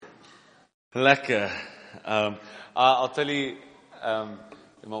Lekker. I'll tell you,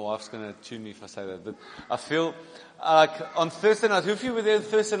 my wife's going to tune me if I say that, but I feel like on Thursday night, who of you were there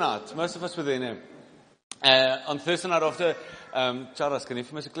Thursday night? Most of us were there now. On Thursday night after, Charles, kan jy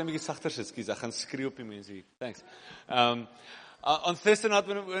vir my so klein bietjie sagter sit, skus, ek gaan skree op die mense hier. Thanks. On Thursday night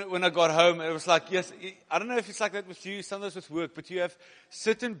when I got home, it was like, yes, I don't know if it's like that with you, sometimes with work, but you have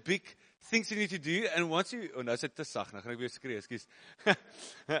certain big things you need to do, and once you, nou is dit te sag, nou gaan ek weer skree, skus.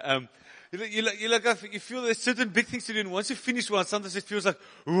 You feel there's certain big things to do, and once you finish one, sometimes it feels like,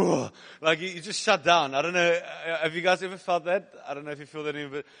 whoa, like you just shut down. I don't know, have you guys ever felt that? I don't know if you feel that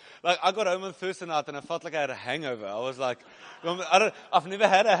anymore, but like I got home on Thursday night and I felt like I had a hangover. I was like, I've never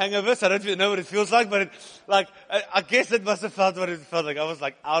had a hangover, so I don't know what it feels like, but I guess it must have felt what it felt like. I was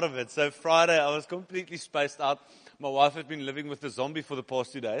like out of it. So Friday, I was completely spaced out. My wife had been living with the zombie for the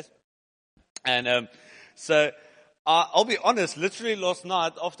past 2 days. And so I'll be honest, literally last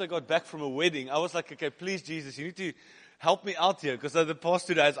night after I got back from a wedding, I was like, okay, please Jesus, you need to help me out here, because the past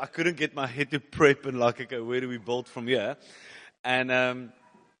 2 days I couldn't get my head to prep and like, okay, where do we build from here? And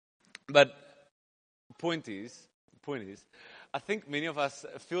but point is, I think many of us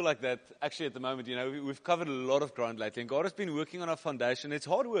feel like that actually at the moment. You know, we've covered a lot of ground lately, and God has been working on our foundation. It's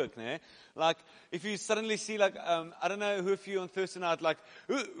hard work, né? Like, if you suddenly see, like, I don't know who of you on Thursday night, like,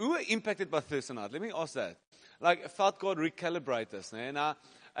 who were impacted by Thursday night? Let me ask that. Like, felt God recalibrate us, né?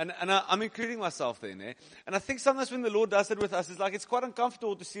 And I'm including myself there, né? And I think sometimes when the Lord does it with us, it's like, it's quite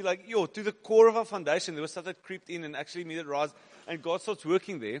uncomfortable to see, like, to the core of our foundation, there was stuff that creeped in and actually needed rise, and God starts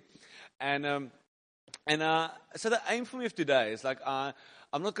working there. So the aim for me of today is like,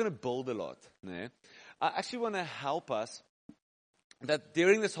 I'm not going to build a lot. No? I actually want to help us that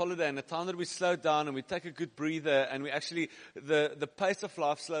during this holiday and the time that we slow down and we take a good breather and we actually, the pace of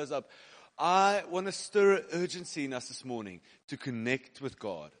life slows up, I want to stir an urgency in us this morning to connect with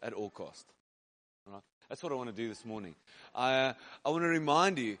God at all cost. All right? That's what I want to do this morning. I want to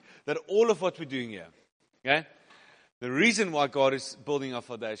remind you that all of what we're doing here, okay? The reason why God is building our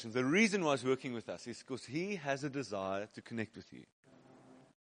foundations, the reason why He's working with us, is because He has a desire to connect with you.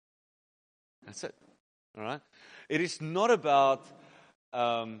 That's it. All right? It is not about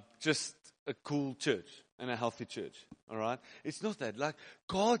just a cool church and a healthy church. All right? It's not that. Like,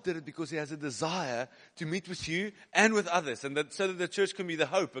 God did it because He has a desire to meet with you and with others, and that so that the church can be the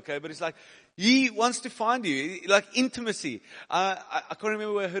hope. Okay? But it's like He wants to find you, like intimacy. I can't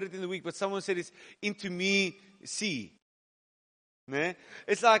remember where I heard it in the week, but someone said it's into me. See,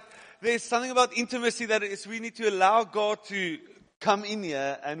 it's like there's something about intimacy that is we need to allow God to come in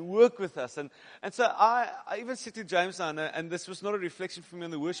here and work with us. And so I even said to James and this was not a reflection from me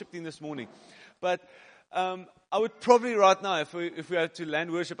on the worship team this morning, but I would probably right now, if we had to land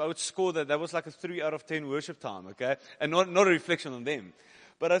worship, I would score that was like a 3 out of 10 worship time, okay? And not a reflection on them.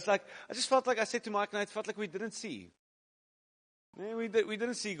 But I just felt like I said to Mike and I, it felt like we didn't see. We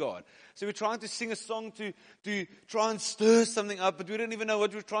didn't see God. So we're trying to sing a song to try and stir something up, but we don't even know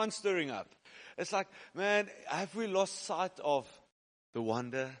what we're trying stirring up. It's like, man, have we lost sight of the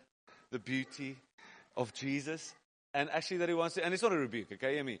wonder, the beauty of Jesus? And actually that He wants to, and it's not a rebuke,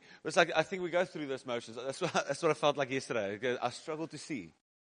 okay, hear me. But it's like, I think we go through those motions. That's what I felt like yesterday. I struggle to see.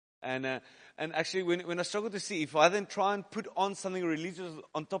 And actually when I struggle to see, if I then try and put on something religious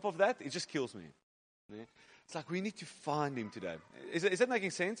on top of that, it just kills me. Yeah? It's like we need to find Him today. Is that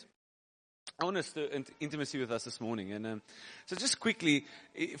making sense? I want to stir intimacy with us this morning. And so just quickly,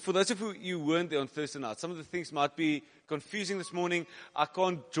 for those of you who weren't there on Thursday night, some of the things might be confusing this morning. I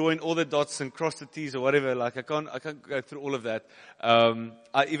can't join all the dots and cross the T's or whatever. Like I can't go through all of that.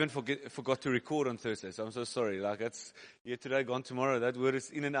 I even forgot to record on Thursday, so I'm so sorry. Like that's here today, gone tomorrow. That word is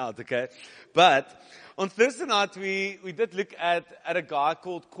in and out, okay? But on Thursday night, we did look at a guy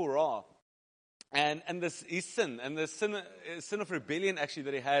called Korah. And his sin, and the sin of rebellion actually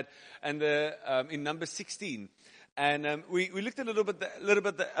that he had, and in number 16. And we looked a little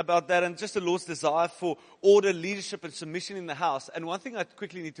bit about that, and just the Lord's desire for order, leadership, and submission in the house. And one thing I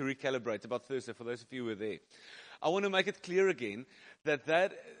quickly need to recalibrate about Thursday, for those of you who were there, I want to make it clear again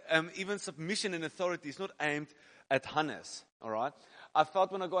that even submission and authority is not aimed at Hannes. All right. I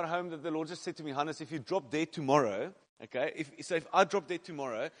felt when I got home that the Lord just said to me, Hannes, if you drop dead tomorrow. Okay, if I drop dead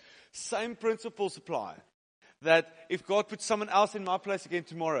tomorrow, same principles apply. That if God puts someone else in my place again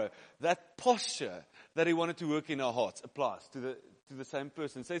tomorrow, that posture that He wanted to work in our hearts applies to the same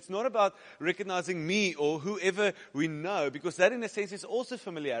person. So it's not about recognizing me or whoever we know, because that in a sense is also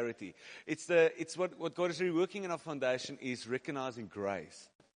familiarity. It's what God is really working in our foundation is recognizing grace.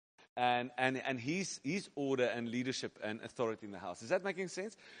 And his order and leadership and authority in the house. Is that making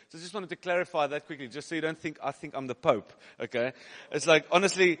sense? So I just wanted to clarify that quickly, just so you don't think I think I'm the Pope, okay? It's like,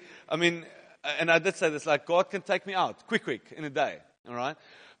 honestly, I mean, and I did say this, like, God can take me out quick, in a day, all right?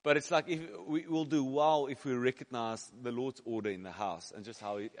 But it's like, if we will do well if we recognize the Lord's order in the house and just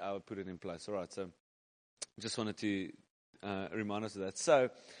how He put it in place. All right, so just wanted to remind us of that. So,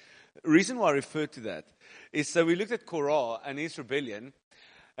 the reason why I referred to that is, so we looked at Korah and his rebellion,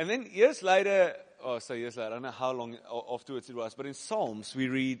 and then years later, I don't know how long afterwards it was, but in Psalms we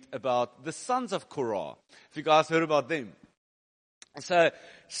read about the sons of Korah. If you guys heard about them. So,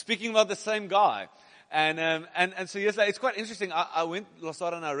 speaking about the same guy. And so years later, it's quite interesting. I went last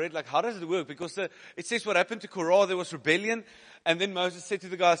night and I read, like, how does it work? Because it says what happened to Korah, there was rebellion. And then Moses said to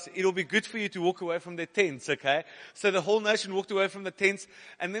the guys, it'll be good for you to walk away from their tents, okay? So the whole nation walked away from the tents.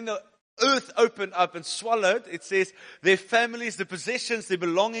 And then the earth opened up and swallowed, it says, their families, their possessions, their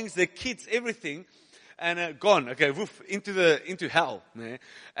belongings, their kids, everything. And gone, okay, woof, into hell. Yeah?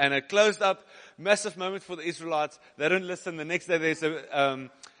 And it closed up. Massive moment for the Israelites. They don't listen. The next day there's a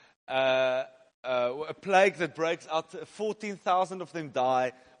plague that breaks out. 14,000 of them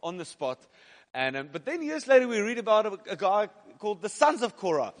die on the spot. And but then years later we read about a guy called the sons of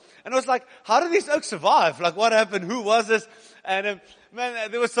Korah. And I was like, how did these oaks survive? Like, what happened? Who was this? And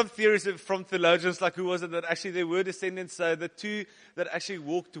there were some theories from theologians, like, who was it that actually they were descendants. So the two that actually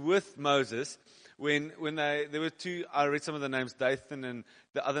walked with Moses, when there were two, I read some of the names, Dathan and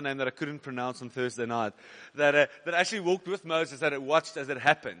the other name that I couldn't pronounce on Thursday night, that actually walked with Moses, that it watched as it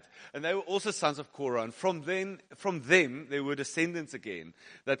happened. And they were also sons of Korah. And from them, there were descendants again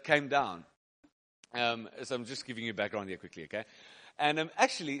that came down. So I'm just giving you background here quickly, okay? And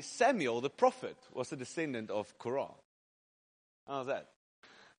actually, Samuel, the prophet, was a descendant of Korah. How's that?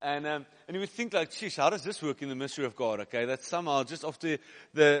 And you would think, like, sheesh, how does this work in the mystery of God? Okay, that somehow just after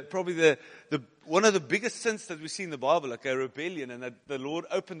probably the one of the biggest sins that we see in the Bible, okay, rebellion, and that the Lord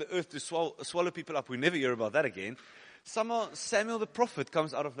opened the earth to swallow people up. We never hear about that again. Somehow Samuel the prophet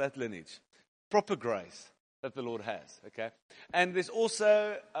comes out of that lineage. Proper grace that the Lord has, okay? And there's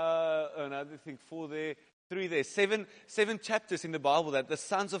also another thing, 7 chapters in the Bible that the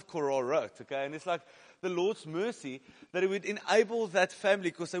sons of Korah wrote, okay? And it's like the Lord's mercy that He would enable that family,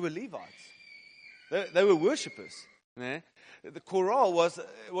 because they were Levites. They were worshippers. Yeah? The Korah was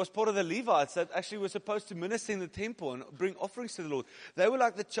part of the Levites that actually were supposed to minister in the temple and bring offerings to the Lord. They were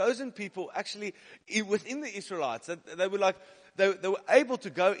like the chosen people actually within the Israelites. They were like, they were able to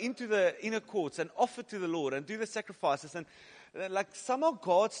go into the inner courts and offer to the Lord and do the sacrifices. And like somehow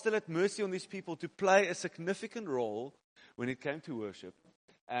God still had mercy on these people to play a significant role when it came to worship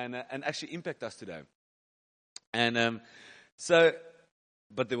and actually impact us today. And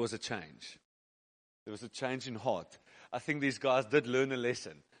but there was a change. There was a change in heart. I think these guys did learn a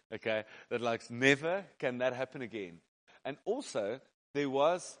lesson, okay? That like never can that happen again. And also there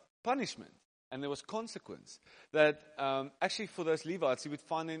was punishment and there was consequence. That actually for those Levites, you would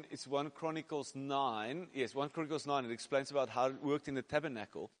find in it's 1 Chronicles 9. Yes, 1 Chronicles 9. It explains about how it worked in the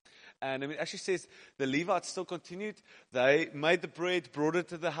tabernacle. And it actually says the Levites still continued. They made the bread, brought it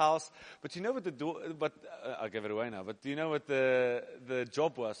to the house. But you know what I gave it away now. But do you know what the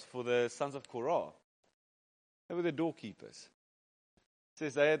job was for the sons of Korah? They were the doorkeepers. It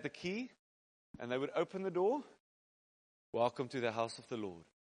says they had the key, and they would open the door. Welcome to the house of the Lord.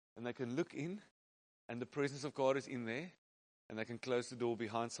 And they can look in, and the presence of God is in there. And they can close the door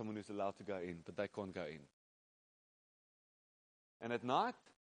behind someone who's allowed to go in, but they can't go in. And at night,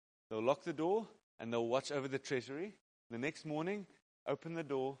 they'll lock the door, and they'll watch over the treasury. The next morning, open the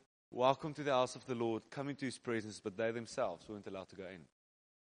door. Welcome to the house of the Lord. Come into His presence, but they themselves weren't allowed to go in.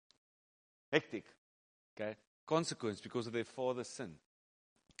 Hectic. Okay? Consequence because of their father's sin.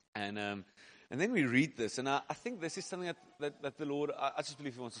 And then we read this, and I think this is something that the Lord, I just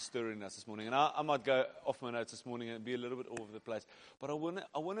believe He wants to stir in us this morning. And I might go off my notes this morning and be a little bit all over the place, but I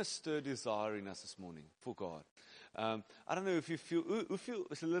want to stir desire in us this morning for God. I don't know if you feel, who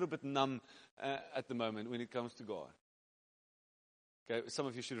feels a little bit numb at the moment when it comes to God. Okay, some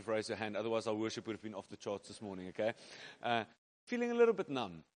of you should have raised your hand, otherwise our worship would have been off the charts this morning, okay? Feeling a little bit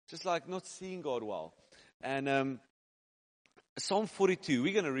numb, just like not seeing God well. And Psalm 42,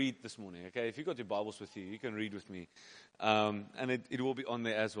 we're going to read this morning, okay? If you've got your Bibles with you, you can read with me. And it will be on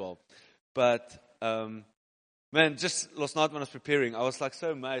there as well. But, man, just last night when I was preparing, I was like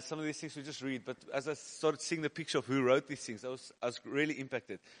so amazed. Some of these things we just read, but as I started seeing the picture of who wrote these things, I was really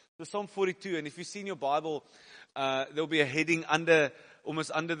impacted. So Psalm 42, and if you see in your Bible, there'll be a heading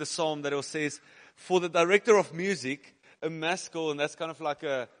almost under the Psalm that will says, for the director of music, a maskil, and that's kind of like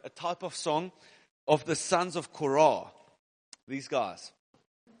a type of song, of the sons of Korah, these guys.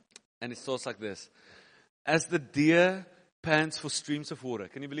 And it starts like this. As the deer pants for streams of water.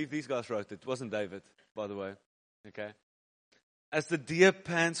 Can you believe these guys wrote it? It wasn't David, by the way. Okay. As the deer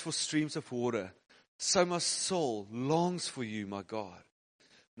pants for streams of water, so my soul longs for you, my God.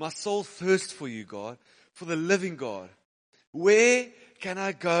 My soul thirsts for you, God, for the living God. Where can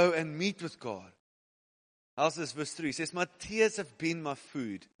I go and meet with God? How's this? Verse 3 says, my tears have been my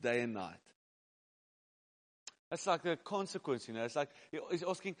food day and night. That's like the consequence, It's like he's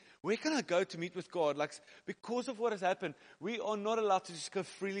asking, where can I go to meet with God? Like, because of what has happened, we are not allowed to just go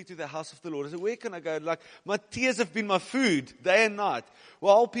freely to the house of the Lord. I said, where can I go? Like, my tears have been my food day and night.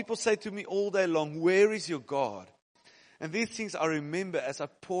 While people say to me all day long, where is your God? And these things I remember as I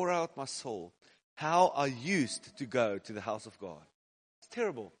pour out my soul, how I used to go to the house of God. It's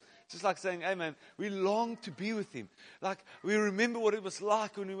terrible. It's just like saying, hey man, we long to be with Him. Like, we remember what it was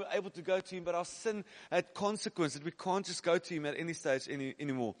like when we were able to go to Him, but our sin had consequences that we can't just go to Him at any stage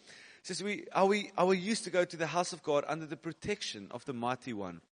anymore. It says, we used to go to the house of God under the protection of the Mighty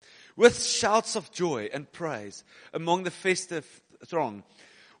One, with shouts of joy and praise among the festive throng.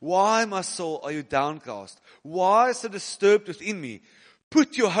 Why, my soul, are you downcast? Why so disturbed within me?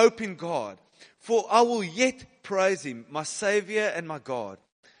 Put your hope in God, for I will yet praise Him, my Savior and my God.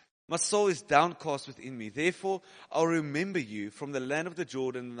 My soul is downcast within me. Therefore, I'll remember you from the land of the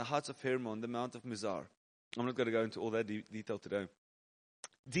Jordan and the heights of Hermon, the mount of Mizar. I'm not going to go into all that detail today.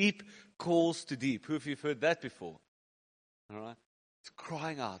 Deep calls to deep. Who of you have heard that before? All right. It's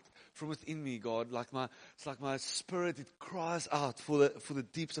crying out from within me, God. It's like my spirit. It cries out for the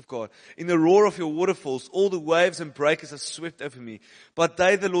deeps of God. In the roar of your waterfalls, all the waves and breakers are swept over me. By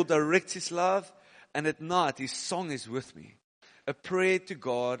day the Lord directs His love, and at night His song is with me. A prayer to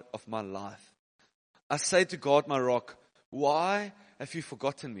God of my life. I say to God, my rock, why have you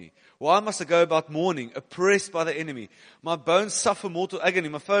forgotten me? Why must I go about mourning, oppressed by the enemy? My bones suffer mortal agony.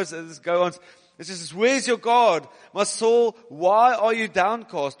 My foes, just go on. It says, where's your God? My soul, why are you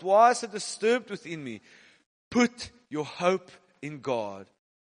downcast? Why so disturbed within me? Put your hope in God,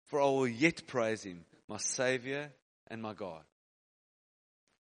 for I will yet praise Him, my Savior and my God.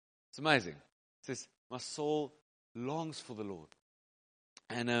 It's amazing. It says, my soul longs for the Lord.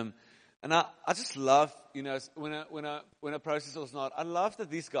 And I just love, when I process all this night, I love that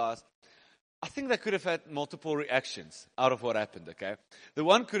these guys, I think they could have had multiple reactions out of what happened, okay? The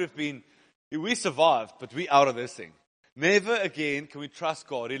one could have been, we survived, but we out of this thing. Never again can we trust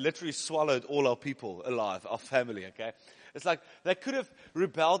God. He literally swallowed all our people alive, our family, okay? It's like they could have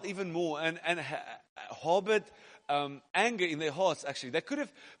rebelled even more and harbored anger in their hearts, actually. They could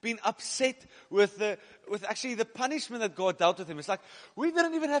have been upset with actually the punishment that God dealt with them. It's like, we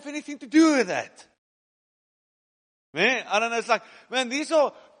didn't even have anything to do with that. Man, I don't know. It's like, man, these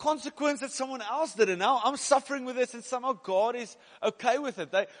are consequences that someone else did, and now I'm suffering with this, and somehow God is okay with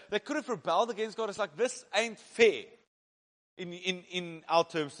it. They could have rebelled against God. It's like, this ain't fair in our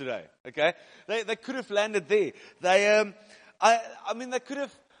terms today. Okay, they could have landed there.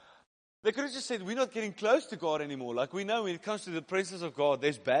 They could have just said, we're not getting close to God anymore. Like, we know when it comes to the presence of God,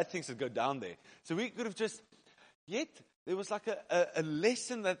 there's bad things that go down there. So we could have just, yet there was like a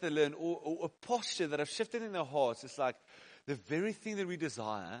lesson that they learned, or a posture that have shifted in their hearts. It's like, the very thing that we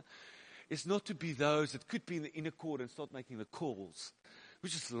desire is not to be those that could be in the inner court and start making the calls. We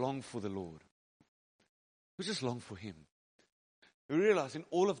just long for the Lord. We just long for Him. We realize in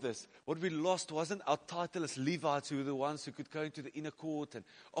all of this, what we lost wasn't our title as Levites, who were the ones who could go into the inner court and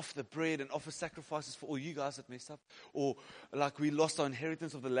offer the bread and offer sacrifices for all you guys that messed up. Or like we lost our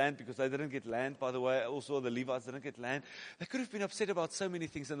inheritance of the land because they didn't get land, by the way. Also, the Levites didn't get land. They could have been upset about so many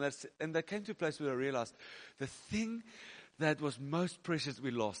things. And they came to a place where they realized the thing that was most precious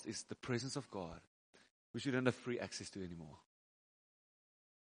we lost is the presence of God, which we don't have free access to anymore.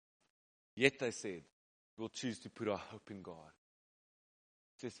 Yet they said, we'll choose to put our hope in God.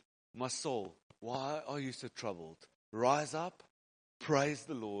 Says, my soul, why are you so troubled? Rise up, praise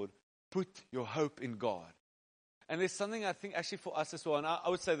the Lord, put your hope in God. And there's something I think actually for us as well, and I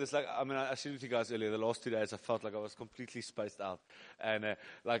would say this, I shared with you guys earlier, the last 2 days I felt like I was completely spaced out. And I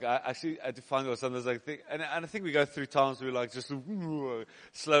had to find something and I think we go through times where we like just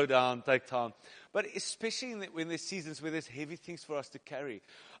slow down, take time. But especially when there's seasons where there's heavy things for us to carry,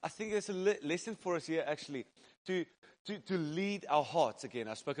 I think there's a lesson for us here actually to lead our hearts. Again,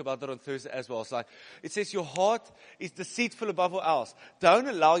 I spoke about that on Thursday as well. It's like, it says your heart is deceitful above all else. Don't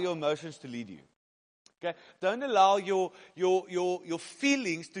allow your emotions to lead you. Okay? Don't allow your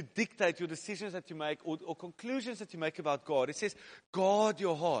feelings to dictate your decisions that you make or conclusions that you make about God. It says, guard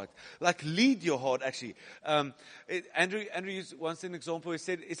your heart. Like, lead your heart, actually. Andrew used once an example. He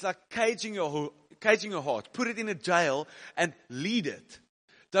said, it's like caging your heart. Put it in a jail and lead it.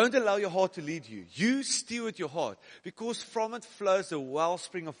 Don't allow your heart to lead you. You steward your heart, because from it flows the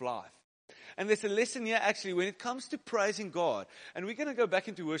wellspring of life. And there's a lesson here actually when it comes to praising God. And we're going to go back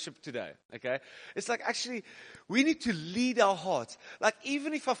into worship today, okay? It's like actually we need to lead our hearts. Like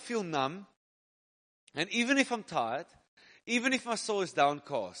even if I feel numb, and even if I'm tired, even if my soul is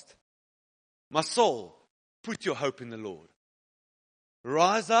downcast, my soul, put your hope in the Lord.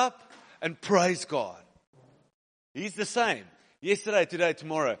 Rise up and praise God. He's the same. Yesterday, today,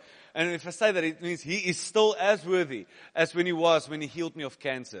 tomorrow. And if I say that, it means He is still as worthy as when He was when He healed me of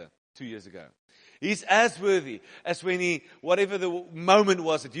cancer 2 years ago. He's as worthy as when He, whatever the moment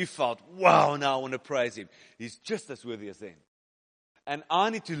was that you felt, wow, now I want to praise Him. He's just as worthy as then. And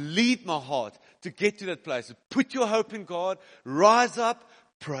I need to lead my heart to get to that place. Put your hope in God. Rise up.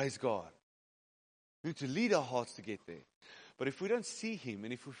 Praise God. We need to lead our hearts to get there. But if we don't see Him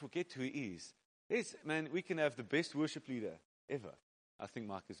and if we forget who He is, man, we can have the best worship leader ever. I think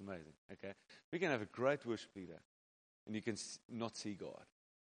Mark is amazing. Okay, we can have a great worship leader, and you can not see God.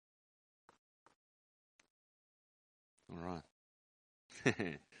 All right.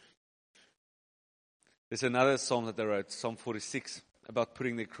 There's another psalm that they wrote, Psalm 46, about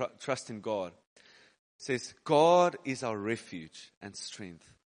putting their trust in God. It says, God is our refuge and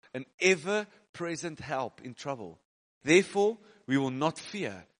strength, an ever-present help in trouble. Therefore, we will not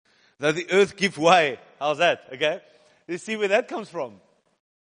fear, though the earth give way. How's that? Okay? You see where that comes from?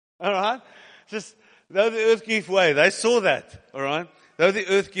 All right? Just, though the earth give way. They saw that. All right? Though the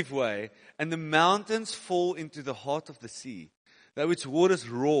earth give way, and the mountains fall into the heart of the sea, though its waters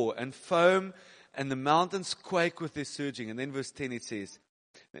roar and foam, and the mountains quake with their surging. And then verse 10 it says,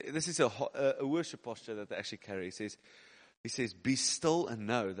 this is a worship posture that they actually carry. He says, be still and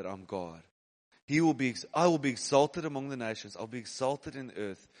know that I'm God. I will be exalted among the nations. I'll be exalted in the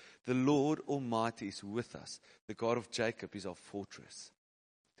earth. The Lord Almighty is with us. The God of Jacob is our fortress.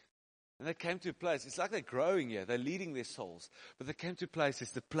 And they came to a place, it's like they're growing here, they're leading their souls. But they came to a place,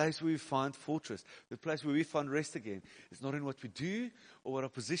 it's the place where we find fortress, the place where we find rest again. It's not in what we do, or what our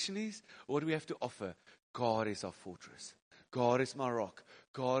position is, or what we have to offer. God is our fortress. God is my rock.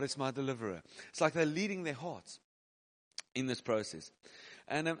 God is my deliverer. It's like they're leading their hearts in this process.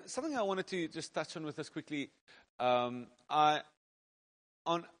 And something I wanted to just touch on with us quickly, on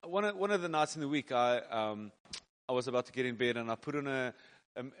one of the nights in the week, I was about to get in bed, and I put on a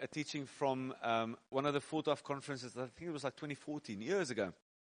teaching from one of the Fort Off conferences. I think it was like 2014, years ago,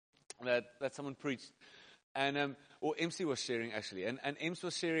 that someone preached, and or MC was sharing actually, and Ems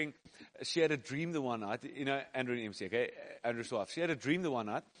was sharing. She had a dream the one night, Andrew and MC, okay, Andrew's wife. She had a dream the one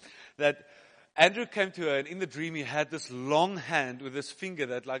night that Andrew came to her, and in the dream he had this long hand with this finger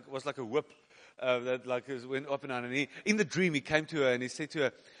that was like a whip that went up and down. And in the dream he came to her and he said to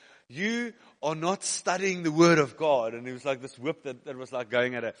her, "You are not studying the Word of God." And it was like this whip that was like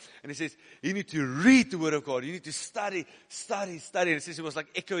going at her. And he says, "You need to read the Word of God. You need to study, study, study." And it says it was like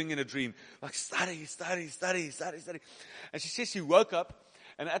echoing in a dream, like study, study, study, study, study. And she says she woke up.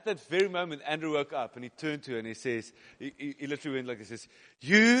 And at that very moment, Andrew woke up and he turned to her and he says, he literally went like this, he says,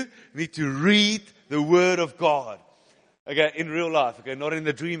 "You need to read the Word of God." Okay, in real life, okay, not in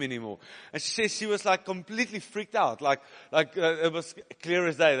the dream anymore. And she says she was like completely freaked out, like it was clear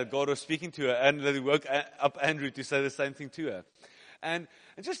as day that God was speaking to her, and that He woke up Andrew to say the same thing to her. And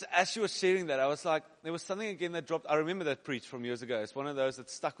just as she was sharing that, I was like, there was something again that dropped. I remember that preach from years ago. It's one of those that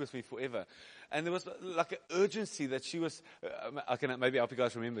stuck with me forever. And there was like an urgency that she was, I can maybe help you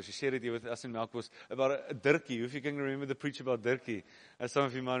guys remember. She shared it here with us in Melkbosstrand about a Dirkie. If you can remember the preach about Dirkie, as some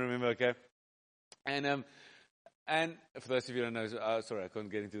of you might remember, okay? And for those of you who don't know, sorry, I can't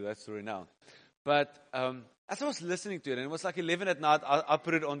get into that story now. But as I was listening to it, and it was like 11 at night, I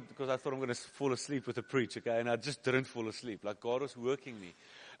put it on because I thought I'm going to fall asleep with the preach, okay? And I just didn't fall asleep. Like God was working me.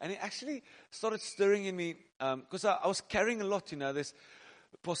 And He actually started stirring in me because I was carrying a lot, this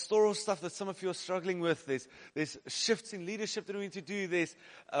pastoral stuff that some of you are struggling with. There's shifts in leadership that we need to do. There's,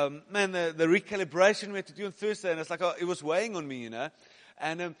 the recalibration we had to do on Thursday. And it's like, it was weighing on me,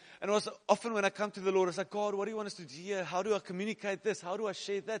 And it was often when I come to the Lord, it's like, "God, what do you want us to do here? How do I communicate this? How do I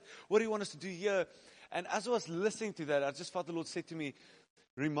share that? What do you want us to do here?" And as I was listening to that, I just felt the Lord said to me,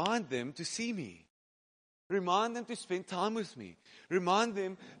 "Remind them to see me. Remind them to spend time with me. Remind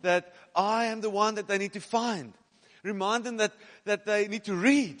them that I am the one that they need to find. Remind them that they need to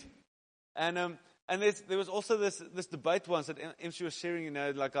read." And there was also this debate once that MC was sharing,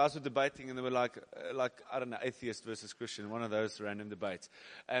 like guys were debating, and they were like I don't know, atheist versus Christian, one of those random debates.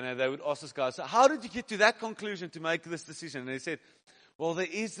 And they would ask this guy, "So how did you get to that conclusion to make this decision?" And he said, "Well, there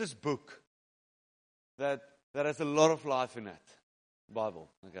is this book that has a lot of life in it, Bible,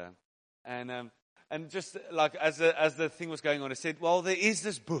 okay." And just like as the thing was going on, he said, "Well, there is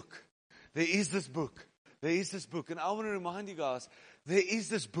this book. There is this book. There is this book." And I want to remind you guys, there is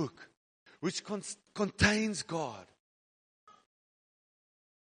this book. which contains God.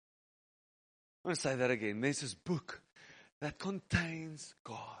 I want to say that again. There's this book that contains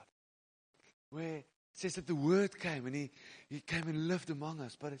God, where it says that the Word came and He came and lived among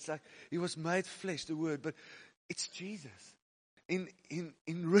us. But it's like He was made flesh, the Word. But it's Jesus in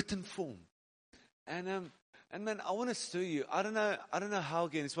written form. And man, I want to stir you. I don't know how.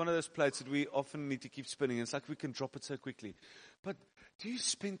 Again, it's one of those plates that we often need to keep spinning. It's like we can drop it so quickly. But do you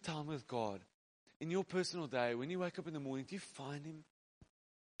spend time with God in your personal day? When you wake up in the morning, do you find Him?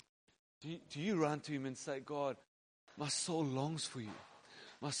 Do you run to Him and say, God, my soul longs for You.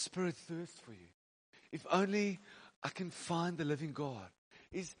 My spirit thirsts for You. If only I can find the living God.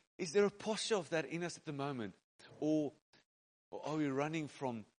 Is there a posture of that in us at the moment? Or are we running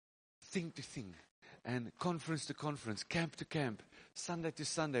from thing to thing and conference to conference, camp to camp, Sunday to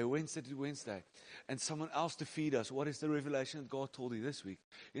Sunday, Wednesday to Wednesday, and someone else to feed us? What is the revelation that God told you this week?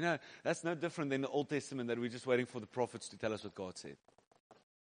 You know, that's no different than the Old Testament that we're just waiting for the prophets to tell us what God said.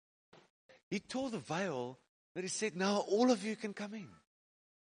 He tore the veil that He said, now all of you can come in.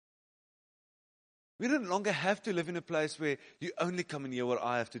 We no longer have to live in a place where you only come in here where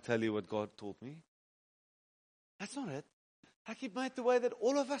I have to tell you what God told me. That's not it. Like He made the way that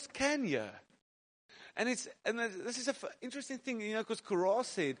all of us can hear. And this is an interesting thing, you know, because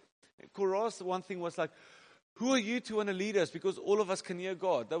Korah's one thing was like, who are you to want to lead us? Because all of us can hear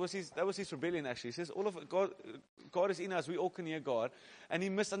God. That was his rebellion, actually. He says, God is in us. We all can hear God. And he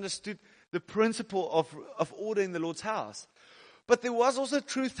misunderstood the principle of order in the Lord's house. But there was also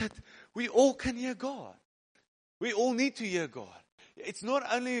truth that we all can hear God. We all need to hear God. It's not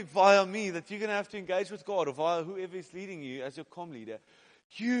only via me that you're going to have to engage with God, or via whoever is leading you as your comm leader.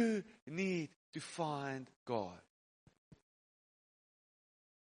 You need to find God.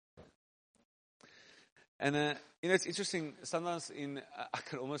 And, you know, it's interesting, sometimes I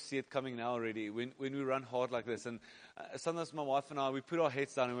can almost see it coming now already, when we run hard like this. And sometimes my wife and I, we put our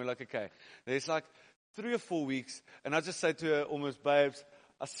heads down and we're like, okay, there's like 3 or 4 weeks. And I just say to her almost, babes,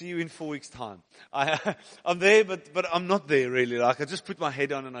 I'll see you in 4 weeks' time. I'm there, but I'm not there really. Like, I just put my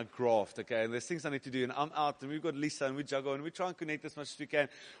head on and I graft, okay? And there's things I need to do, and I'm out, and we've got Lisa, and we juggle, and we try and connect as much as we can.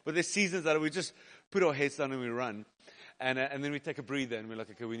 But there's seasons that we just put our heads down and we run. And then we take a breather, and we're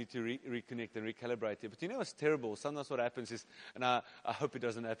like, okay, we need to reconnect and recalibrate it. But you know what's terrible? Sometimes what happens is, and I hope it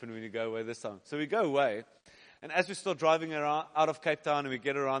doesn't happen when you go away this time. So we go away, and as we start driving around out of Cape Town, and we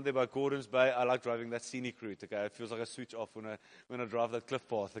get around there by Gordon's Bay, I like driving that scenic route, okay? It feels like I switch off when I drive that cliff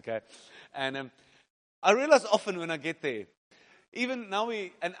path, okay? And I realize often when I get there, even now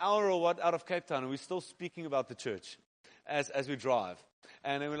we an hour or what out of Cape Town, and we're still speaking about the church as we drive.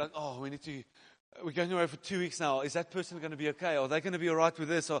 And then we're like, oh, we're going away for 2 weeks now. Is that person going to be okay? Are they going to be all right with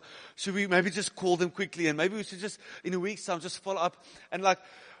this? Or should we maybe just call them quickly? And maybe we should just, in a week's time, just follow up. And like,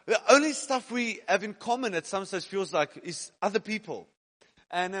 the only stuff we have in common at some stage feels like is other people.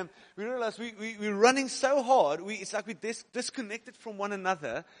 And we realize we're running so hard. It's like we're disconnected from one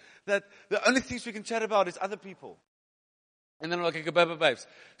another, that the only things we can chat about is other people. And then we're like, okay, babes,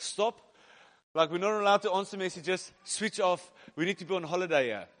 stop. Like, we're not allowed to answer messages. Switch off. We need to be on holiday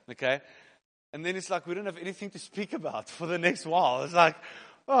here. Okay? And then it's like we don't have anything to speak about for the next while. It's like,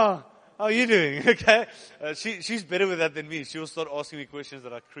 oh, how are you doing? Okay. She's better with that than me. She'll start asking me questions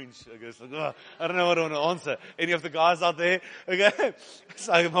that I cringe. I guess, like, oh, I don't know what I want to answer. Any of the guys out there? Okay. It's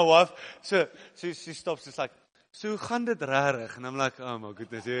like my wife. So she stops. It's like, so gaan dit rarig? And I'm like, oh my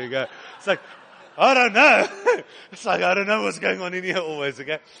goodness, here we go. It's like, I don't know. It's like, I don't know what's going on in here always,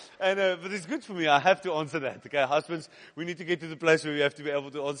 okay? And, but it's good for me. I have to answer that, okay? Husbands, we need to get to the place where we have to be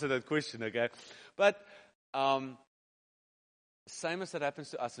able to answer that question, okay? But, same as that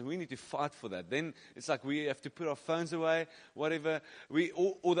happens to us, and we need to fight for that. Then it's like we have to put our phones away, whatever.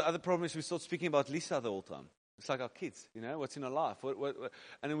 Or the other problem is we start speaking about Lisa the whole time. It's like our kids, you know, what's in our life.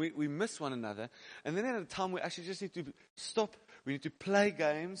 And then we miss one another. And then at a time we actually just need to stop. We need to play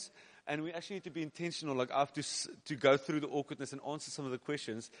games. And we actually need to be intentional, like I have to go through the awkwardness and answer some of the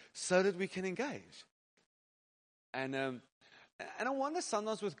questions so that we can engage. And I wonder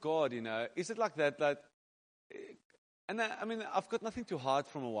sometimes with God, you know, is it like that? I mean, I've got nothing to hide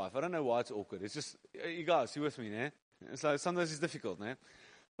from a wife. I don't know why it's awkward. It's just, you guys, you with me, né? So sometimes it's difficult, né?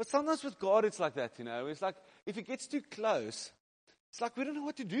 But sometimes with God, it's like that, you know. It's like, if it gets too close, it's like we don't know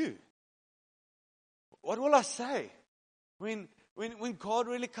what to do. What will I say? When God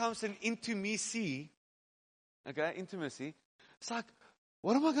really comes and intimacy, okay, intimacy, it's like,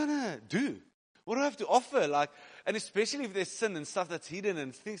 what am I going to do? What do I have to offer? Like, and especially if there's sin and stuff that's hidden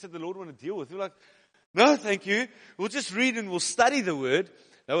and things that the Lord want to deal with. We're like, no, thank you. We'll just read and we'll study the word.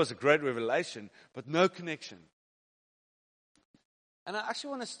 That was a great revelation, but no connection. And I actually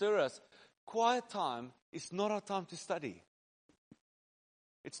want to stir us quiet time is not our time to study.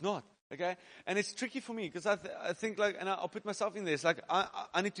 It's not, okay? And it's tricky for me because I think like, and I'll put myself in this, like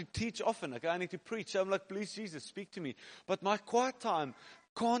I need to teach often, okay? I need to preach. I'm like, please Jesus, speak to me. But my quiet time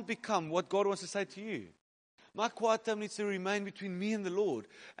can't become what God wants to say to you. My quiet time needs to remain between me and the Lord.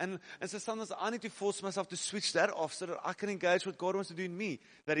 And so sometimes I need to force myself to switch that off so that I can engage what God wants to do in me,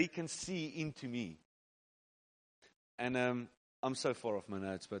 that He can see into me. And I'm so far off my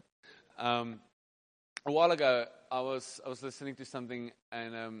notes, but a while ago I was listening to something,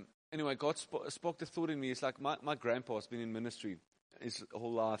 and anyway, God spoke the thought in me. It's like my grandpa has been in ministry his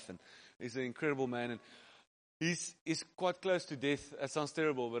whole life, and he's an incredible man, and he's quite close to death. That sounds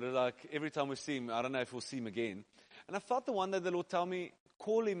terrible, but like every time we see him, I don't know if we'll see him again. And I felt the one day the Lord tell me,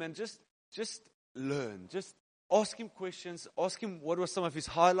 call him and just learn. Just ask him questions. Ask him what were some of his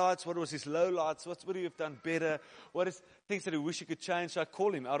highlights, what was his lowlights, what would he have done better, what is things that he wish he could change. So I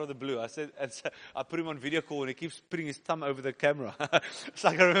called him out of the blue. I said, and so I put him on video call, and he keeps putting his thumb over the camera. It's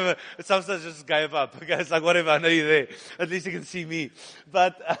like I remember, sometimes I just gave up. Okay, it's like whatever, I know you're there. At least you can see me.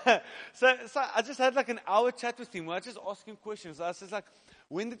 But so I just had like an hour chat with him where I just asked him questions. I was like,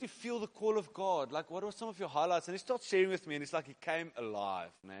 when did you feel the call of God? Like, what were some of your highlights? And he started sharing with me, and it's like he came alive,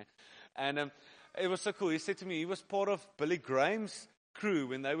 man. And it was so cool. He said to me, he was part of Billy Graham's crew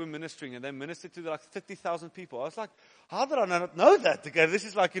when they were ministering, and they ministered to like 30,000 people. I was like, how did I not know that? Okay, this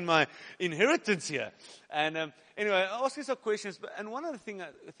is like in my inheritance here. And anyway, I asked him some questions, and one of the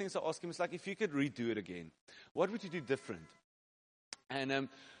things I asked him is like, if you could redo it again, what would you do different? And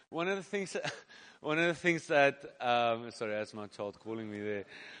one of the things that sorry, that's my child calling me there.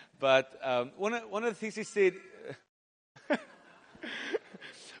 But one of the things he said.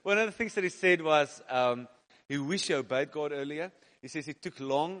 One of the things that he said was, he wished he obeyed God earlier. He says it took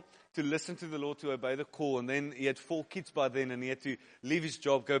long to listen to the Lord, to obey the call. And then he had 4 kids by then, and he had to leave his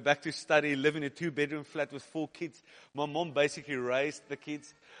job, go back to study, live in a 2-bedroom flat with 4 kids. My mom basically raised the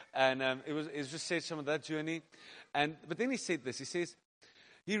kids. And it was just said some of that journey. But then he said this. He says,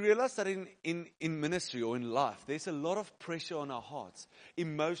 he realized that in ministry or in life, there's a lot of pressure on our hearts,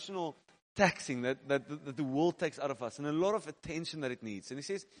 emotional taxing that the world takes out of us, and a lot of attention that it needs. And he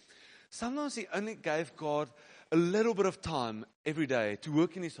says, sometimes he only gave God a little bit of time every day to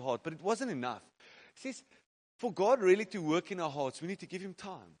work in his heart, but it wasn't enough. He says, for God really to work in our hearts, we need to give him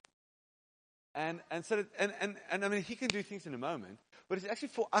time. And so I mean, he can do things in a moment, but it's actually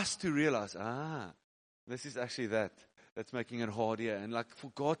for us to realize, this is actually that's making it hard here, and like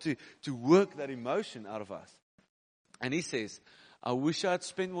for God to work that emotion out of us. And he says, I wish I had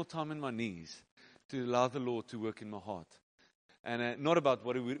spent more time on my knees to allow the Lord to work in my heart. And not about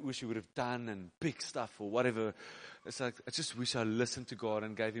what I wish He would have done and big stuff or whatever. It's like, I just wish I listened to God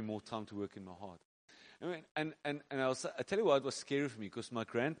and gave Him more time to work in my heart. And I tell you what, it was scary for me, because my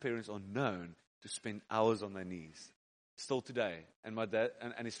grandparents are known to spend hours on their knees. Still today. And my dad,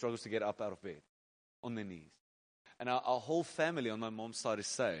 and he struggles to get up out of bed on their knees. And our whole family on my mom's side is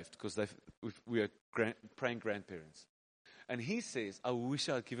saved because we are praying grandparents. And he says, I wish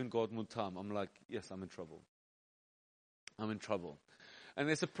I had given God more time. I'm like, yes, I'm in trouble. I'm in trouble. And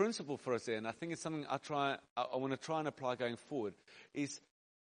there's a principle for us there, and I think it's something I want to try and apply going forward, is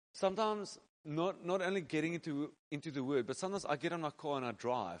sometimes not only getting into the Word, but sometimes I get on my car and I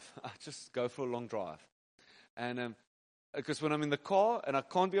drive. I just go for a long drive. And because when I'm in the car and I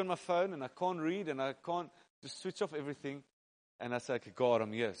can't be on my phone and I can't read and I can't just switch off everything, and I say, okay, God,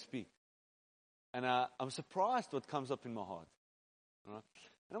 I'm here, speak. And I'm surprised what comes up in my heart. Right?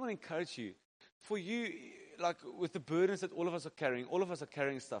 And I want to encourage you. For you, like with the burdens that all of us are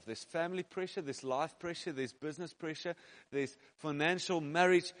carrying stuff. There's family pressure, there's life pressure, there's business pressure, there's financial,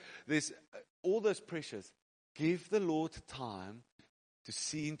 marriage, there's all those pressures. Give the Lord time to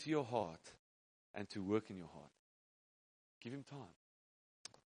see into your heart and to work in your heart. Give Him time.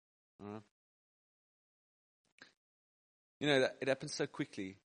 All right? You know, it happens so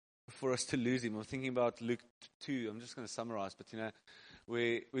quickly for us to lose Him. I'm thinking about Luke 2. I'm just going to summarize, but you know,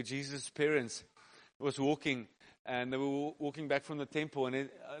 where Jesus' parents was walking, and they were walking back from the temple, and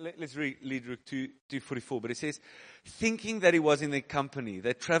let's read Luke 2:44. But it says, thinking that He was in their company,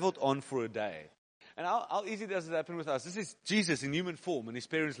 they traveled on for a day. And how easy does it happen with us? This is Jesus in human form, and His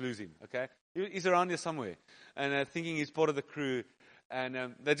parents lose Him. Okay, He's around here somewhere, and thinking He's part of the crew.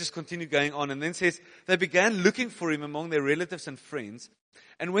 And they just continued going on. And then says, they began looking for Him among their relatives and friends.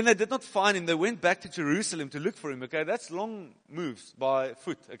 And when they did not find Him, they went back to Jerusalem to look for Him. Okay, that's long moves by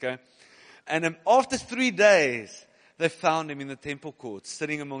foot. Okay. And after 3 days, they found him in the temple courts,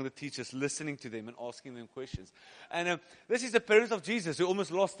 sitting among the teachers, listening to them and asking them questions. And this is the parents of Jesus who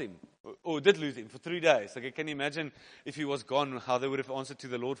almost lost him, or did lose him for 3 days. Okay, can you imagine if he was gone, how they would have answered to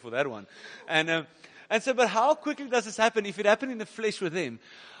the Lord for that one? And so, but how quickly does this happen? If it happened in the flesh with them,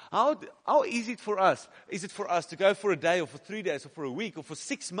 how easy is it for us to go for a day or for 3 days or for a week or for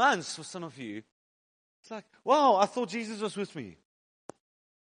 6 months for some of you? It's like, wow, I thought Jesus was with me.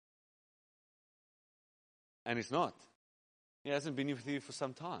 And he's not. He hasn't been with you for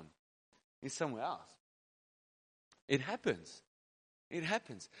some time. He's somewhere else. It happens. It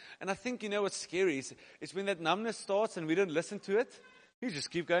happens. And I think, what's scary is when that numbness starts and we don't listen to it, you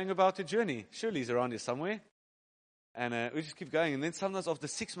just keep going about your journey. Surely he's around here somewhere. And we just keep going. And then sometimes after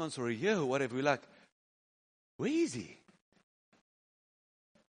 6 months or a year or whatever, we're like, where is he?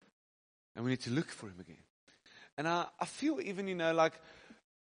 And we need to look for him again. And I feel even, like,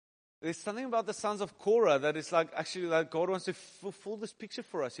 there's something about the sons of Korah that is like, actually, like God wants to fulfill this picture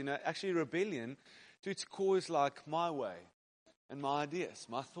for us. Actually rebellion to its core is like my way and my ideas,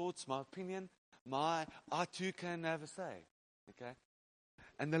 my thoughts, my opinion, I too can have a say. Okay?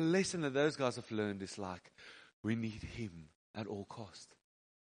 And the lesson that those guys have learned is like, we need him at all cost.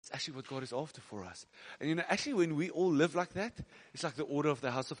 It's actually what God is after for us. And actually when we all live like that, it's like the order of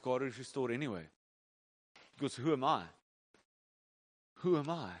the house of God is restored anyway. Because who am I? Who am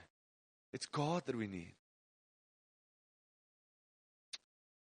I? It's God that we need.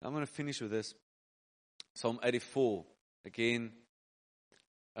 I'm going to finish with this. Psalm 84. Again,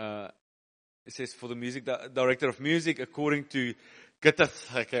 it says, for the music director of music, according to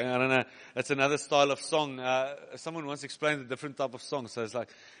Gittith. Okay, I don't know. That's another style of song. Someone once explained a different type of song. So it's like,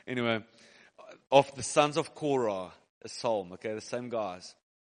 anyway, of the sons of Korah, a psalm. Okay, the same guys.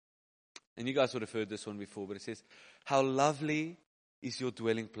 And you guys would have heard this one before, but it says, how lovely is your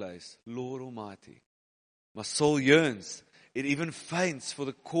dwelling place, Lord Almighty. My soul yearns, it even faints for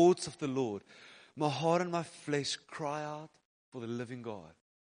the courts of the Lord. My heart and my flesh cry out for the living God.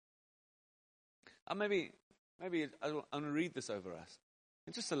 Maybe I'm going to read this over us.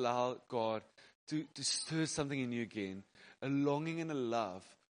 And just allow God to stir something in you again. A longing and a love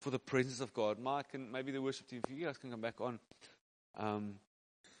for the presence of God. Mike and maybe the worship team, if you guys can come back on.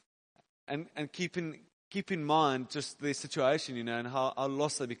 And keep in mind just their situation, and how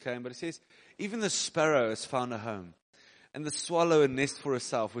lost they became. But it says, even the sparrow has found a home, and the swallow a nest for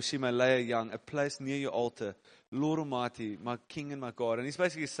herself, where she may lay her young, a place near your altar, Lord Almighty, my King and my God. And he's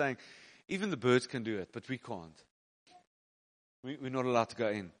basically saying, even the birds can do it, but we can't. We're not allowed to go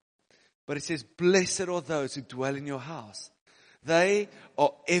in. But it says, blessed are those who dwell in your house. They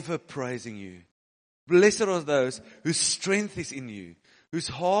are ever praising you. Blessed are those whose strength is in you, whose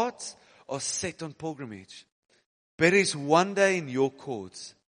hearts are set on pilgrimage. Better is one day in your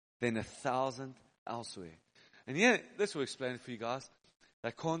courts than 1,000 elsewhere. And this will explain it for you guys.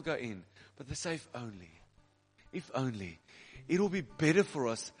 They can't go in, but they say if only, it will be better for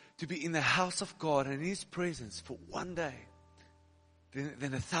us to be in the house of God and in His presence for one day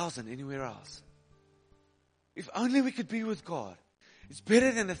than 1,000 anywhere else. If only we could be with God. It's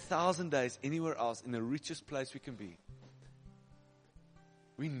better than 1,000 days anywhere else in the richest place we can be.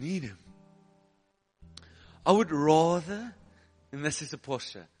 We need Him. I would rather, and this is the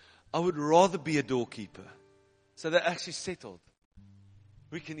posture, I would rather be a doorkeeper. So they're actually settled.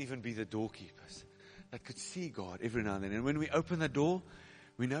 We can even be the doorkeepers that could see God every now and then. And when we open the door,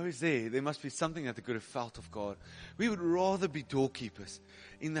 we know He's there. There must be something that they could have felt of God. We would rather be doorkeepers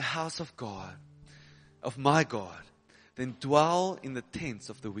in the house of God, of my God, than dwell in the tents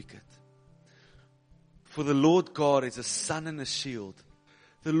of the wicked. For the Lord God is a sun and a shield.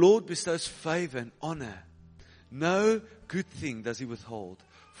 The Lord bestows favor and honor. No good thing does He withhold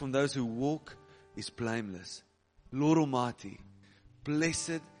from those who walk is blameless. Lord Almighty,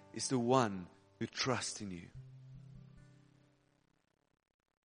 blessed is the one who trusts in you.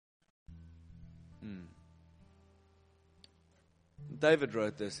 David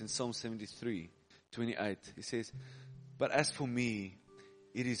wrote this in Psalm 73:28. He says, but as for me,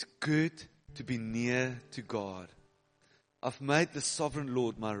 it is good to be near to God. I've made the sovereign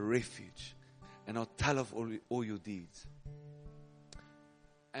Lord my refuge, and I'll tell of all your deeds.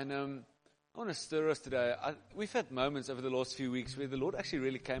 And I want to stir us today. We've had moments over the last few weeks where the Lord actually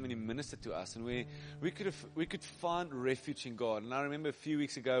really came and He ministered to us, and we could find refuge in God. And I remember a few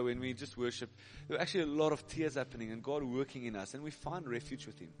weeks ago when we just worshiped, there were actually a lot of tears happening and God working in us, and we find refuge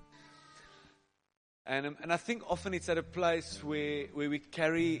with Him. And I think often it's at a place where we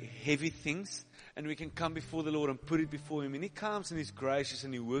carry heavy things, and we can come before the Lord and put it before Him, and He comes and He's gracious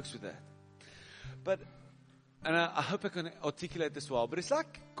and He works with that. And I hope I can articulate this well, but it's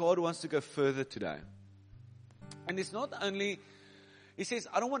like God wants to go further today. And it's not only, he says,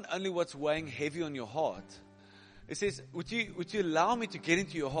 I don't want only what's weighing heavy on your heart. He says, would you allow me to get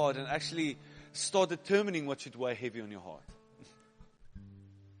into your heart and actually start determining what should weigh heavy on your heart?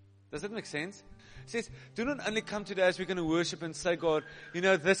 Does that make sense? He says, do not only come today as we're going to worship and say, God, you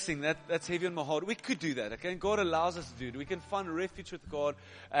know, this thing, that's heavy on my heart. We could do that, okay? And God allows us to do it. We can find refuge with God,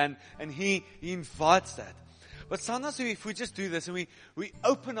 and He invites that. But sometimes if we just do this and we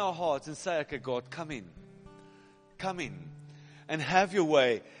open our hearts and say, okay, God, come in, and have your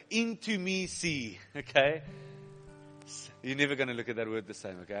way. Into me see, okay? You're never going to look at that word the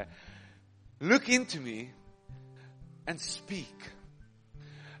same, okay? Look into me and speak.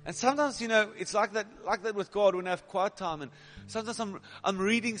 And sometimes, you know, it's like that with God when I have quiet time. And sometimes I'm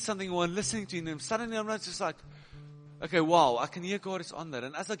reading something or I'm listening to Him, and suddenly I'm not just like, okay, wow, I can hear God is on that.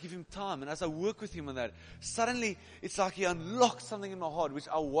 And as I give Him time and as I work with Him on that, suddenly it's like He unlocks something in my heart which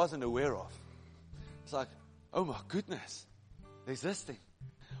I wasn't aware of. It's like, oh my goodness, there's this thing.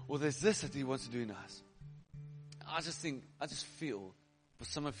 Or there's this that He wants to do in us. I just feel, for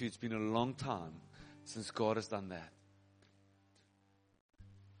some of you, it's been a long time since God has done that.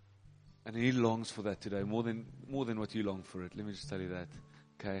 And He longs for that today, more than what you long for it. Let me just tell you that,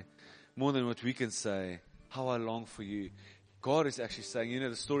 okay? More than what we can say, how I long for you. God is actually saying, you know,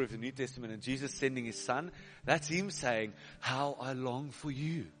 the story of the New Testament and Jesus sending His Son, that's Him saying, how I long for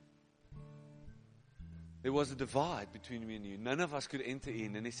you. There was a divide between me and you. None of us could enter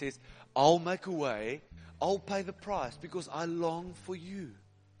in. And He says, I'll make a way. I'll pay the price because I long for you.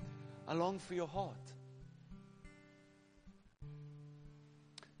 I long for your heart.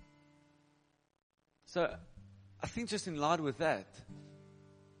 So, I think just in line with that,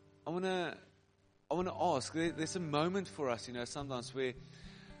 I want to ask, there's a moment for us, you know, sometimes where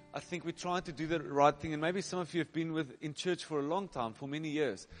I think we're trying to do the right thing, and maybe some of you have been in church for a long time, for many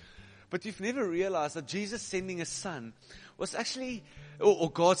years, but you've never realized that Jesus sending His Son was actually,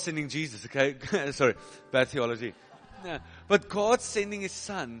 or God sending Jesus, okay? Sorry, bad theology. No, but God sending His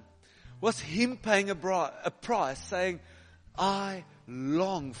Son was Him paying a price, saying, I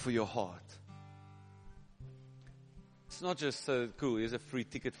long for your heart. It's not just so cool, here's a free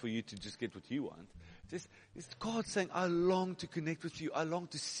ticket for you to just get what you want. It's God saying, I long to connect with you. I long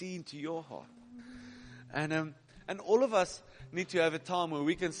to see into your heart. And all of us need to have a time where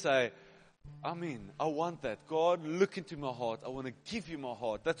we can say, Amen, I want that. God, look into my heart. I want to give you my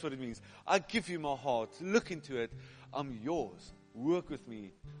heart. That's what it means. I give you my heart. Look into it. I'm yours. Work with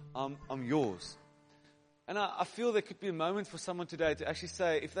me. I'm yours. And I feel there could be a moment for someone today to actually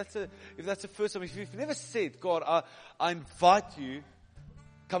say, if that's the first time, if you've never said, God, I invite you,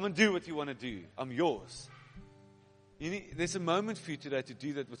 come and do what you want to do. I'm yours. There's a moment for you today to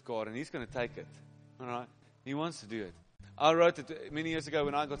do that with God, and He's going to take it. All right? He wants to do it. I wrote it many years ago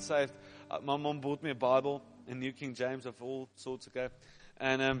when I got saved. My mom bought me a Bible in New King James of all sorts, okay?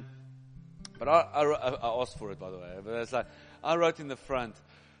 And but I asked for it, by the way. But it's like, I wrote in the front,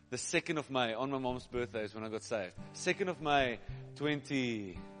 the 2nd of May, on my mom's birthday is when I got saved. 2nd of May,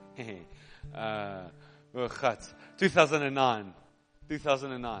 2009.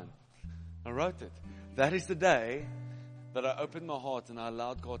 2009. I wrote it. That is the day that I opened my heart and I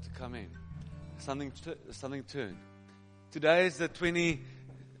allowed God to come in. Something turned. Today is the 25th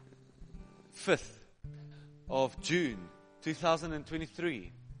of June,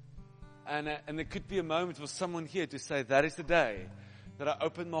 2023. And there could be a moment for someone here to say, that is the day that I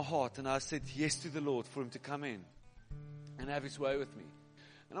opened my heart and I said yes to the Lord for Him to come in and have His way with me.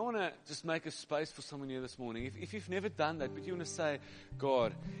 And I want to just make a space for someone here this morning. If you've never done that, but you want to say,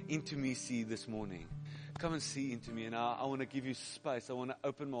 God, into me see this morning. Come and see into me, and I want to give you space. I want to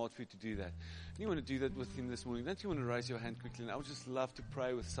open my heart for you to do that. And you want to do that with Him this morning. Don't you want to raise your hand quickly? And I would just love to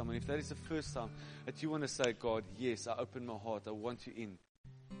pray with someone. If that is the first time that you want to say, God, yes, I open my heart. I want you in.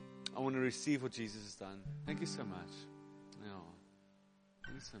 I want to receive what Jesus has done. Thank you so much. Yeah.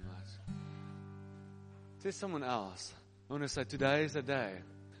 Thank you so much. If there's someone else, I want to say, today is the day.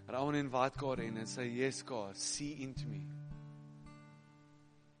 And I want to invite God in and say, yes, God, see into me.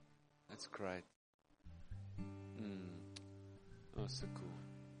 That's great. Oh, so cool.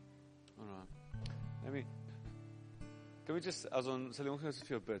 All right. Can we just, as on, so long as we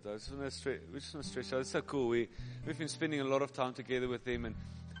feel better, I just want to stretch out. It's so cool. We've been spending a lot of time together with them, and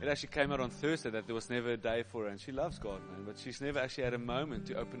it actually came out on Thursday that there was never a day for her, and she loves God, man, but she's never actually had a moment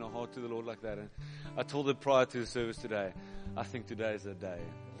to open her heart to the Lord like that. And I told her prior to the service today, I think today is the day.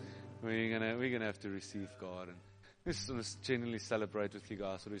 We're gonna have to receive God, and we just want to genuinely celebrate with you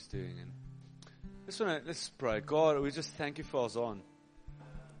guys what He's doing. And let's pray. God, we just thank you for Azan.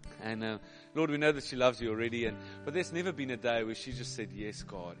 And Lord, we know that she loves you already, but there's never been a day where she just said, yes,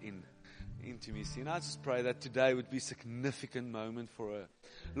 God, in. intimacy. And I just pray that today would be a significant moment for her.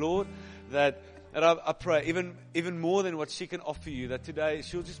 Lord, that I pray, even more than what she can offer you, that today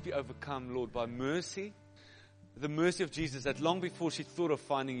she'll just be overcome, Lord, by mercy. The mercy of Jesus, that long before she thought of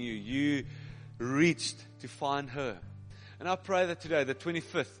finding you, you reached to find her. And I pray that today, the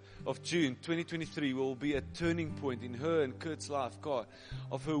 25th of June, 2023, will be a turning point in her and Kurt's life, God,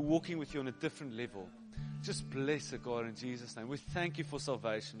 of her walking with you on a different level. Just bless her, God, in Jesus' name. We thank you for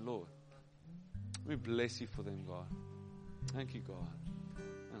salvation, Lord. We bless you for them, God. Thank you, God.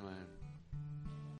 Amen.